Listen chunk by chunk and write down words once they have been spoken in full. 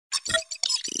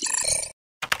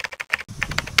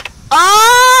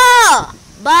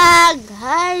Bug!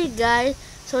 Hi guys!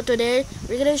 So today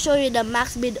we're gonna show you the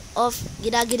max speed of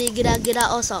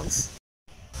Gegagedigedagedago songs.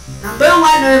 Number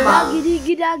 1, normal.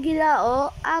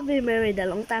 Gegagedigedagedago, I've been married a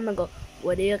long time ago.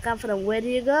 Where do you come from? Where do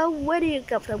you go? Where do you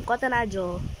come from? Cotton Eye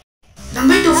Joe.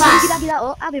 Number 2, fast.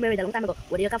 Gegagedigedagedago, I've been married a long time ago.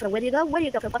 Where do you come from? Where do you go? Where do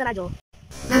you come from? Cotton Eye Joe.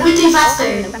 Number 3, faster.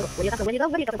 Where do you come from? Where do you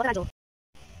go? Where do you come from? Cotton Eye Joe.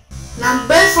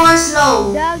 Number 4,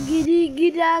 slow.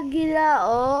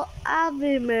 Gegagedigedagedago, I've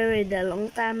been married a long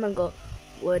time ago.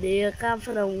 Where do you come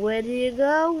from? Where do you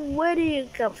go? Where do you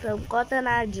come from? Cotton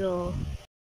Eye Joe.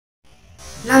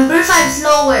 Number 5,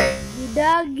 slower.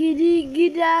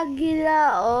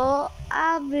 Gegagedigedagedago,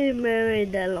 I've been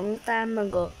married a long time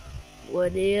ago.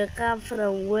 Where do you come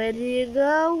from? Where do you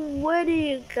go? Where do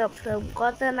you come from?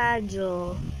 Cotton Eye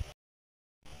Joe.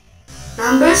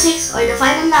 Number 6, or the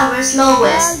final number,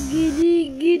 slowest.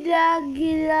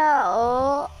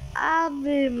 Gegagedigedago, I've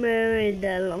been married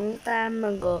a long time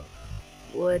ago.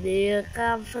 Where do you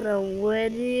come from? Where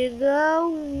do you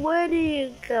go? Where do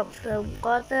you come from?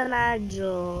 Cotton Eye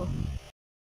Joe.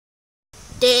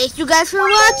 Thank you guys for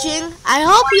watching. I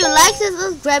hope you like and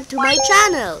subscribe to my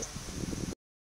channel.